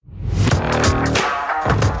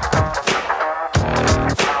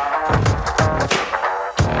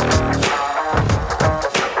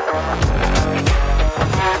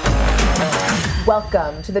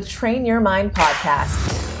Welcome to the Train Your Mind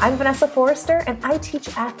podcast. I'm Vanessa Forrester, and I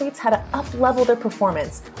teach athletes how to up-level their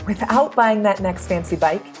performance without buying that next fancy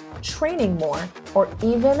bike, training more, or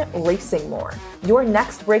even racing more. Your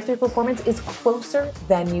next breakthrough performance is closer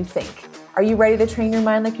than you think. Are you ready to train your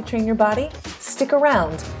mind like you train your body? Stick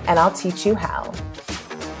around, and I'll teach you how.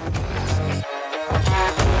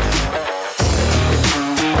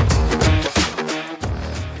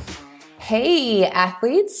 Hey,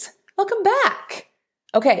 athletes. Welcome back.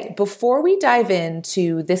 Okay, before we dive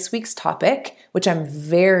into this week's topic, which I'm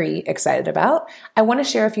very excited about, I want to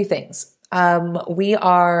share a few things. We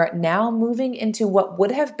are now moving into what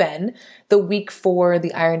would have been the week for the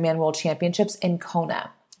Ironman World Championships in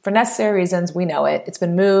Kona. For necessary reasons, we know it. It's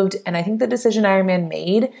been moved, and I think the decision Ironman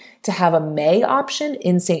made to have a May option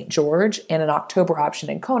in St. George and an October option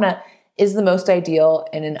in Kona is the most ideal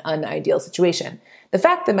in an unideal situation. The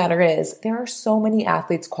fact of the matter is, there are so many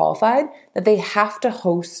athletes qualified that they have to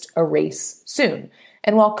host a race soon.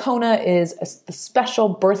 And while Kona is the special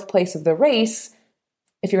birthplace of the race,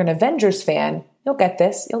 if you're an Avengers fan, you'll get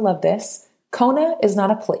this, you'll love this. Kona is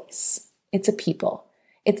not a place, it's a people.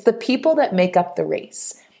 It's the people that make up the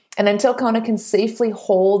race. And until Kona can safely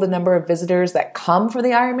hold the number of visitors that come for the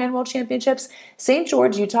Ironman World Championships, St.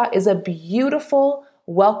 George, Utah is a beautiful,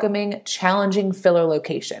 welcoming, challenging filler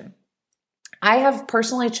location. I have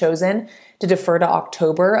personally chosen to defer to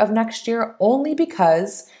October of next year only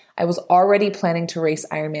because I was already planning to race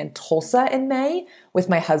Ironman Tulsa in May with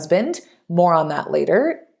my husband. More on that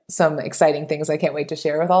later. Some exciting things I can't wait to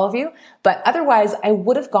share with all of you. But otherwise, I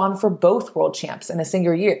would have gone for both world champs in a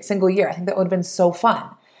single year. I think that would have been so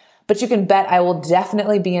fun. But you can bet I will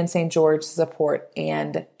definitely be in St. George to support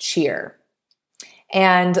and cheer.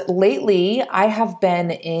 And lately, I have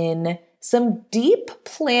been in some deep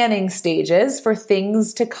planning stages for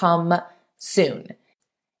things to come soon.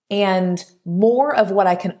 And more of what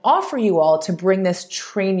I can offer you all to bring this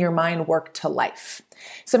train your mind work to life.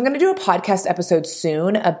 So I'm going to do a podcast episode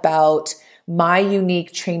soon about my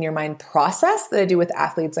unique train your mind process that I do with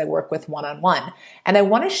athletes I work with one-on-one. And I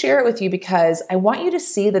want to share it with you because I want you to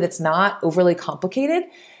see that it's not overly complicated,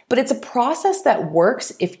 but it's a process that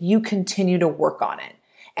works if you continue to work on it.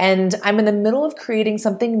 And I'm in the middle of creating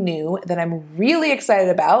something new that I'm really excited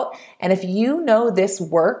about. And if you know this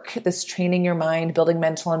work, this training your mind, building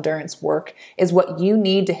mental endurance work is what you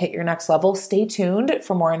need to hit your next level, stay tuned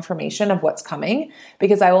for more information of what's coming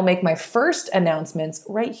because I will make my first announcements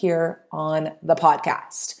right here on the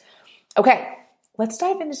podcast. Okay, let's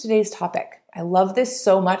dive into today's topic. I love this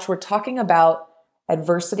so much. We're talking about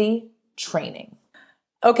adversity training.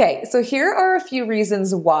 Okay, so here are a few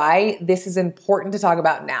reasons why this is important to talk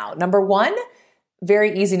about now. Number one,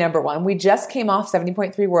 very easy number one. We just came off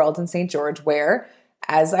 70.3 Worlds in St. George where,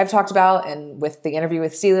 as I've talked about and with the interview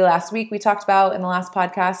with Celia last week, we talked about in the last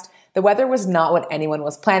podcast, the weather was not what anyone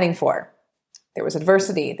was planning for. There was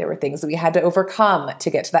adversity. There were things that we had to overcome to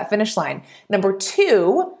get to that finish line. Number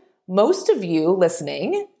two, most of you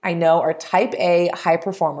listening, I know, are type A high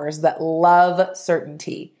performers that love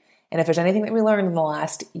certainty. And if there's anything that we learned in the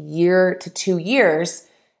last year to 2 years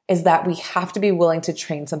is that we have to be willing to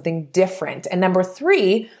train something different. And number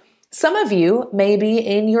three, some of you may be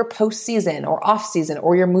in your postseason or off season,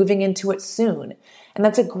 or you're moving into it soon. And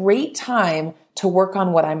that's a great time to work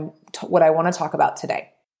on what I want to talk about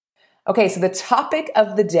today. Okay, so the topic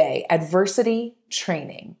of the day, adversity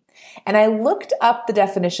training. And I looked up the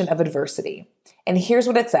definition of adversity. And here's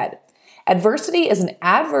what it said. Adversity is an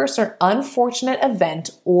adverse or unfortunate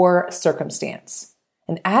event or circumstance.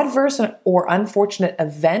 An adverse or unfortunate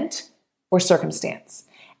event or circumstance.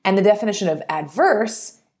 And the definition of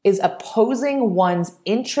adverse is opposing one's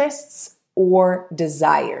interests or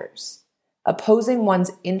desires. Opposing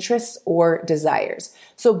one's interests or desires.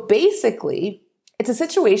 So basically, it's a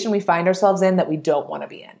situation we find ourselves in that we don't want to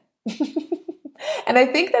be in. And I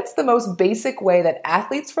think that's the most basic way that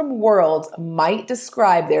athletes from Worlds might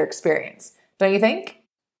describe their experience. Don't you think?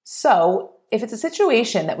 So if it's a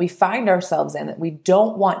situation that we find ourselves in that we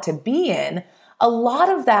don't want to be in, a lot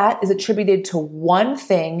of that is attributed to one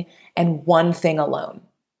thing and one thing alone.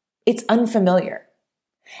 It's unfamiliar.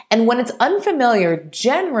 And when it's unfamiliar,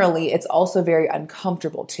 generally it's also very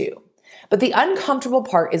uncomfortable too. But the uncomfortable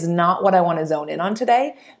part is not what I want to zone in on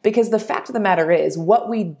today, because the fact of the matter is what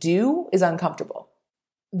we do is uncomfortable.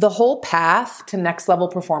 The whole path to next level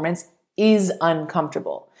performance is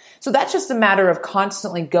uncomfortable. So that's just a matter of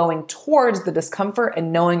constantly going towards the discomfort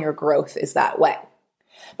and knowing your growth is that way.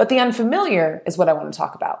 But the unfamiliar is what I want to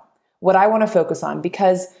talk about, what I want to focus on,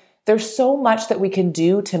 because there's so much that we can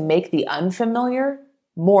do to make the unfamiliar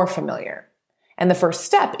more familiar. And the first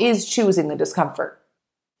step is choosing the discomfort.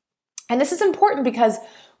 And this is important because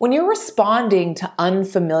when you're responding to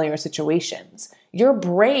unfamiliar situations, your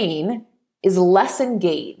brain is less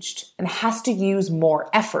engaged and has to use more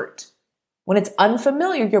effort. When it's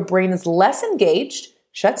unfamiliar, your brain is less engaged,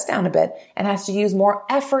 shuts down a bit, and has to use more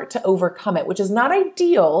effort to overcome it, which is not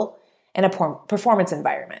ideal in a performance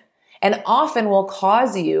environment and often will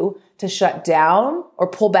cause you to shut down or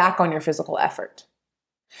pull back on your physical effort.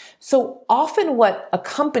 So often what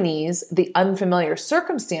accompanies the unfamiliar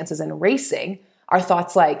circumstances in racing are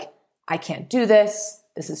thoughts like, I can't do this,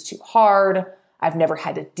 this is too hard, I've never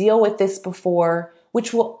had to deal with this before,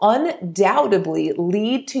 which will undoubtedly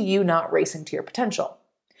lead to you not racing to your potential.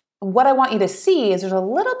 What I want you to see is there's a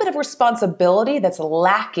little bit of responsibility that's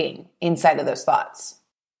lacking inside of those thoughts.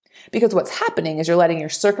 Because what's happening is you're letting your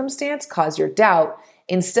circumstance cause your doubt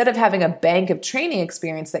instead of having a bank of training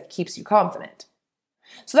experience that keeps you confident.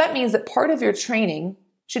 So that means that part of your training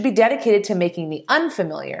should be dedicated to making the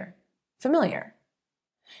unfamiliar familiar.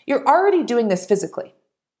 You're already doing this physically,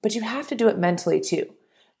 but you have to do it mentally too.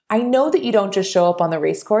 I know that you don't just show up on the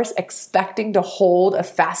race course expecting to hold a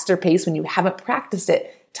faster pace when you haven't practiced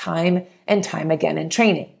it time and time again in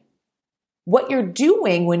training. What you're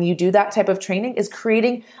doing when you do that type of training is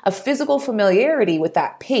creating a physical familiarity with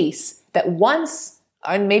that pace that once,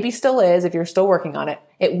 and maybe still is if you're still working on it,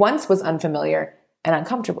 it once was unfamiliar and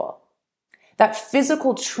uncomfortable. That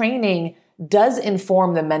physical training does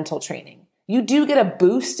inform the mental training. You do get a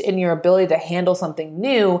boost in your ability to handle something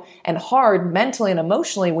new and hard mentally and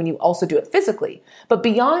emotionally when you also do it physically. But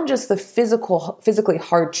beyond just the physically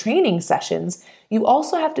hard training sessions, you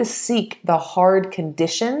also have to seek the hard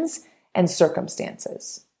conditions and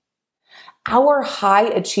circumstances. Our high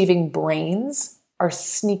achieving brains are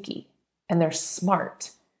sneaky and they're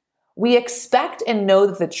smart. We expect and know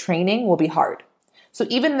that the training will be hard. So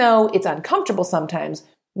even though it's uncomfortable sometimes,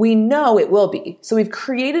 we know it will be. So we've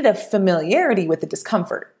created a familiarity with the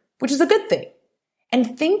discomfort, which is a good thing.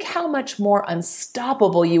 And think how much more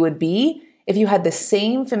unstoppable you would be if you had the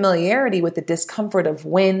same familiarity with the discomfort of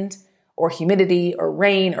wind or humidity or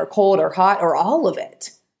rain or cold or hot or all of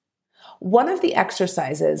it. One of the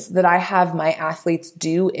exercises that I have my athletes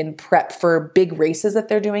do in prep for big races that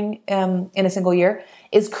they're doing in a single year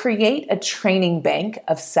is create a training bank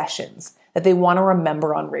of sessions that they want to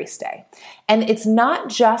remember on race day. And it's not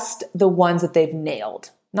just the ones that they've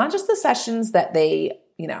nailed, not just the sessions that they,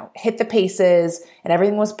 hit the paces and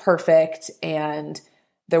everything was perfect and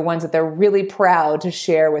they're ones that they're really proud to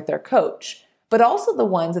share with their coach, but also the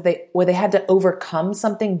ones that where they had to overcome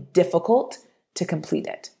something difficult to complete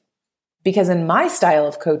it. Because in my style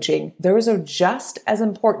of coaching, those are just as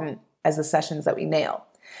important as the sessions that we nail.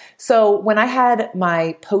 So when I had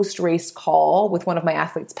my post-race call with one of my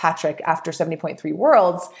athletes, Patrick, after 70.3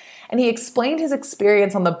 Worlds, and he explained his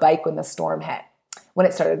experience on the bike when the storm hit. When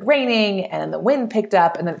it started raining and the wind picked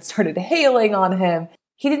up and then it started hailing on him,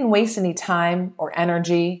 he didn't waste any time or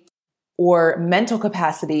energy or mental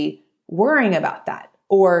capacity worrying about that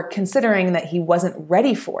or considering that he wasn't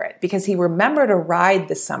ready for it because he remembered a ride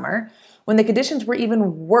this summer when the conditions were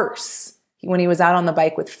even worse, when he was out on the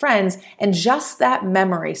bike with friends, and just that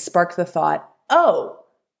memory sparked the thought, oh,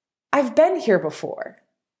 I've been here before.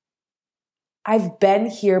 I've been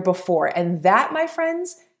here before. And that, my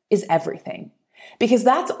friends, is everything. Because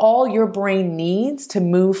that's all your brain needs to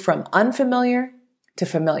move from unfamiliar to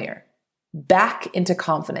familiar, back into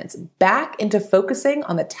confidence, back into focusing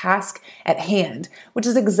on the task at hand, which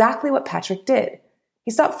is exactly what Patrick did. He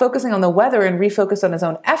stopped focusing on the weather and refocused on his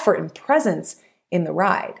own effort and presence in the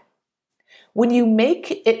ride. When you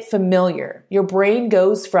make it familiar, your brain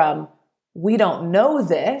goes from, we don't know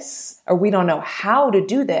this, or we don't know how to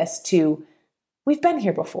do this, to, we've been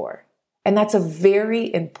here before. And that's a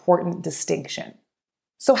very important distinction.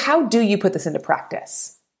 So how do you put this into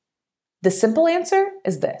practice? The simple answer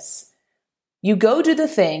is this. You go do the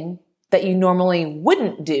thing that you normally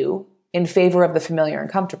wouldn't do in favor of the familiar and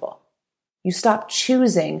comfortable. You stop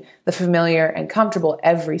choosing the familiar and comfortable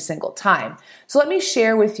every single time. So let me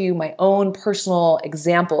share with you my own personal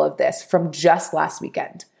example of this from just last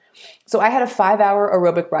weekend. So I had a 5-hour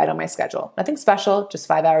aerobic ride on my schedule. Nothing special, just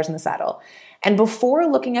 5 hours in the saddle. And before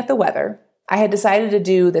looking at the weather, I had decided to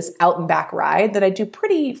do this out and back ride that I do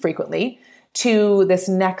pretty frequently to this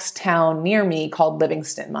next town near me called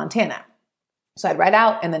Livingston, Montana. So I'd ride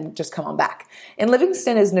out and then just come on back. And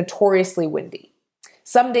Livingston is notoriously windy.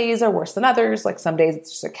 Some days are worse than others. Like some days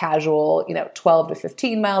it's just a casual, 12 to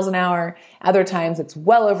 15 miles an hour. Other times it's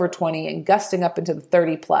well over 20 and gusting up into the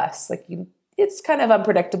 30 plus. It's kind of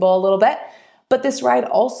unpredictable a little bit. But this ride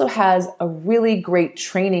also has a really great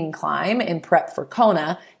training climb in prep for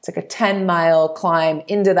Kona. It's like a 10-mile climb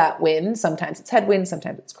into that wind. Sometimes it's headwind,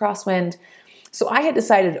 sometimes it's crosswind. So I had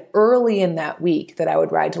decided early in that week that I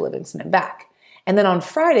would ride to Livingston and back. And then on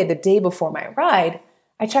Friday, the day before my ride,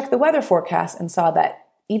 I checked the weather forecast and saw that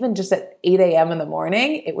even just at 8 a.m. in the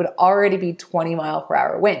morning, it would already be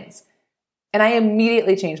 20-mile-per-hour winds. And I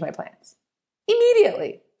immediately changed my plans.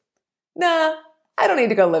 Immediately. Nah, I don't need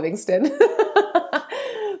to go Livingston.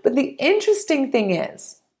 But the interesting thing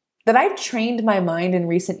is that I've trained my mind in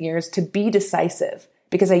recent years to be decisive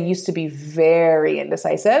because I used to be very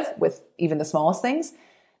indecisive with even the smallest things,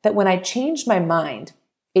 that when I changed my mind,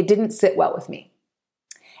 it didn't sit well with me.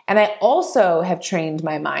 And I also have trained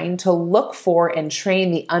my mind to look for and train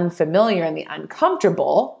the unfamiliar and the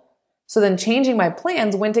uncomfortable. So then changing my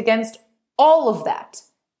plans went against all of that.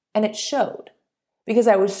 And it showed. Because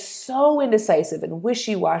I was so indecisive and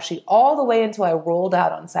wishy-washy all the way until I rolled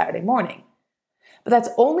out on Saturday morning. But that's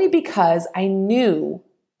only because I knew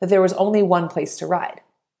that there was only one place to ride.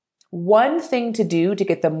 One thing to do to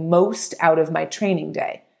get the most out of my training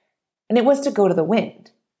day. And it was to go to the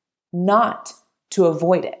wind, not to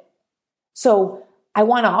avoid it. So I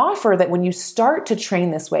want to offer that when you start to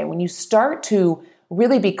train this way, when you start to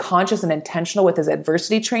really be conscious and intentional with this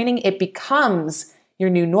adversity training, it becomes your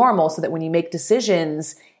new normal, so that when you make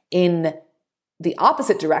decisions in the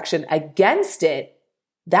opposite direction against it,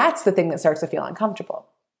 that's the thing that starts to feel uncomfortable.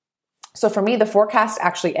 So for me, the forecast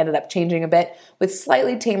actually ended up changing a bit with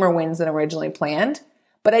slightly tamer winds than originally planned.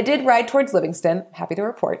 But I did ride towards Livingston, happy to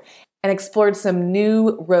report, and explored some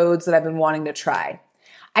new roads that I've been wanting to try.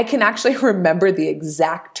 I can actually remember the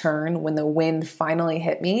exact turn when the wind finally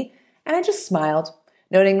hit me, and I just smiled,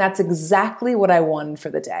 noting that's exactly what I wanted for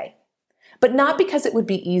the day. But not because it would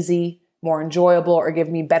be easy, more enjoyable, or give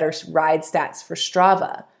me better ride stats for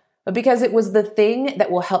Strava, but because it was the thing that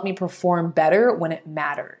will help me perform better when it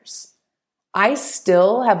matters. I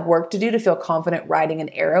still have work to do to feel confident riding an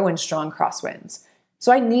Aero in strong crosswinds.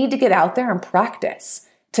 So I need to get out there and practice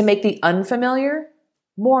to make the unfamiliar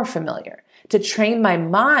more familiar, to train my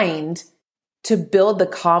mind to build the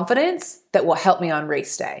confidence that will help me on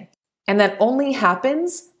race day. And that only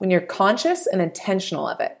happens when you're conscious and intentional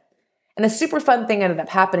of it. And a super fun thing ended up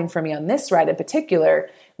happening for me on this ride in particular.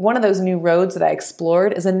 One of those new roads that I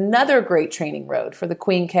explored is another great training road for the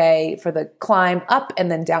Queen K, for the climb up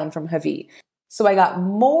and then down from Hawi. So I got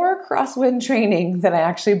more crosswind training than I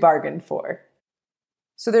actually bargained for.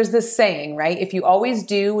 So there's this saying, right? If you always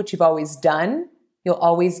do what you've always done, you'll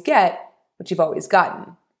always get what you've always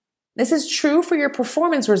gotten. This is true for your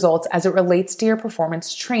performance results as it relates to your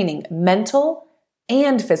performance training, mental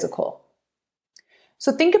and physical.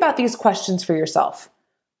 So think about these questions for yourself.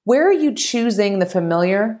 Where are you choosing the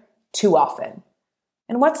familiar too often?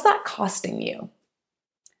 And what's that costing you?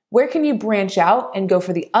 Where can you branch out and go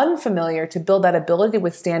for the unfamiliar to build that ability to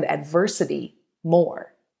withstand adversity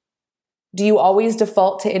more? Do you always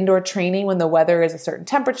default to indoor training when the weather is a certain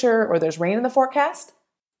temperature or there's rain in the forecast?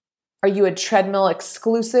 Are you a treadmill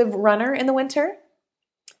exclusive runner in the winter?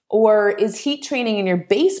 Or is heat training in your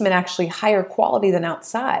basement actually higher quality than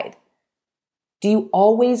outside? Do you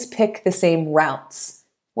always pick the same routes?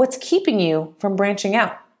 What's keeping you from branching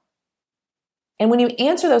out? And when you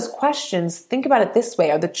answer those questions, think about it this way.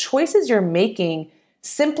 Are the choices you're making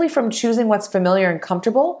simply from choosing what's familiar and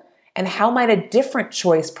comfortable? And how might a different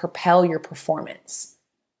choice propel your performance?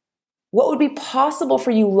 What would be possible for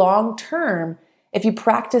you long term if you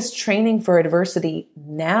practice training for adversity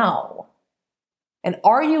now? And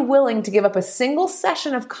are you willing to give up a single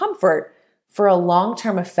session of comfort for a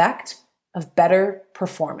long-term effect of better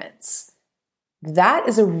performance? That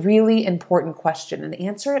is a really important question, and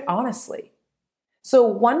answer it honestly. So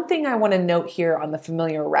one thing I want to note here on the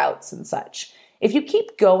familiar routes and such, if you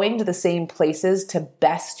keep going to the same places to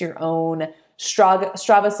best your own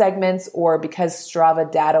Strava segments, or because Strava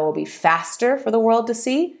data will be faster for the world to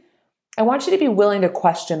see, I want you to be willing to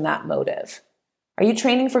question that motive. Are you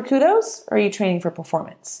training for kudos or are you training for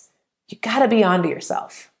performance? You got to be onto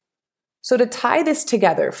yourself. So to tie this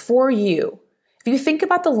together for you, if you think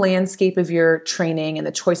about the landscape of your training and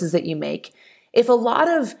the choices that you make, if a lot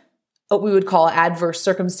of what we would call adverse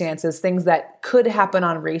circumstances, things that could happen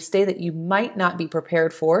on race day that you might not be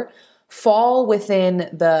prepared for, fall within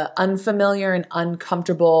the unfamiliar and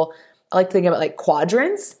uncomfortable, I like to think about like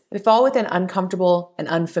quadrants. They fall within uncomfortable and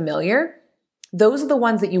unfamiliar. Those are the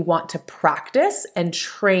ones that you want to practice and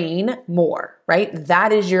train more, right?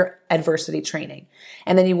 That is your adversity training.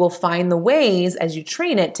 And then you will find the ways as you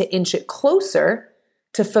train it to inch it closer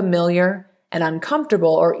to familiar and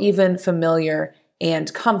uncomfortable, or even familiar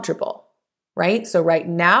and comfortable. right? So right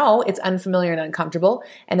now it's unfamiliar and uncomfortable,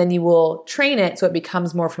 and then you will train it so it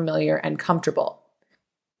becomes more familiar and comfortable.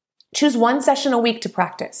 Choose one session a week to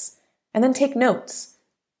practice, and then take notes.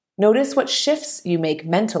 Notice what shifts you make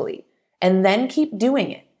mentally, and then keep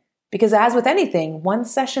doing it. Because as with anything, one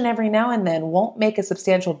session every now and then won't make a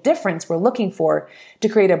substantial difference we're looking for to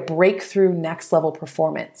create a breakthrough next level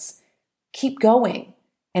performance. Keep going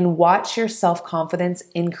and watch your self-confidence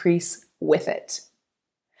increase with it.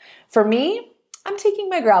 For me, I'm taking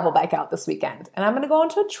my gravel bike out this weekend, and I'm going to go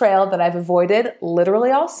onto a trail that I've avoided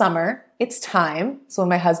literally all summer. It's time. So when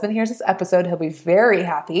my husband hears this episode, he'll be very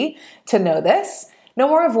happy to know this. No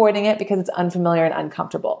more avoiding it because it's unfamiliar and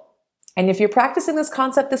uncomfortable. And if you're practicing this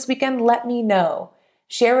concept this weekend, let me know.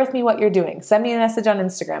 Share with me what you're doing. Send me a message on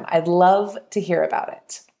Instagram. I'd love to hear about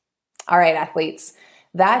it. All right, athletes,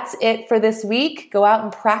 that's it for this week. Go out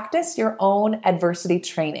and practice your own adversity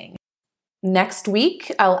training. Next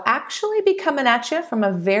week, I'll actually be coming at you from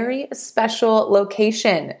a very special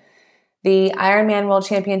location. The Ironman World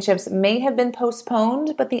Championships may have been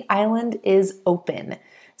postponed, but the island is open.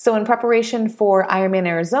 So in preparation for Ironman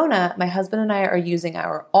Arizona, my husband and I are using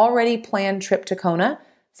our already planned trip to Kona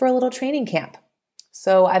for a little training camp.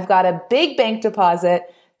 So I've got a big bank deposit,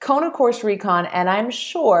 Kona course recon, and I'm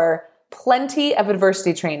sure plenty of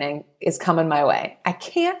adversity training is coming my way. I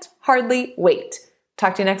can't hardly wait.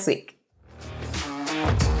 Talk to you next week.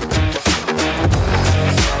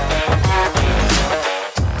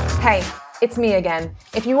 Hey, it's me again.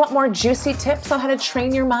 If you want more juicy tips on how to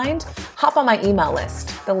train your mind, hop on my email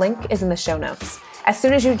list. The link is in the show notes. As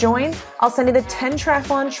soon as you join, I'll send you the 10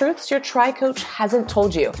 triathlon truths your tri coach hasn't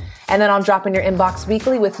told you. And then I'll drop in your inbox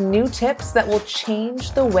weekly with new tips that will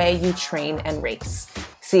change the way you train and race.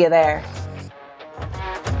 See you there.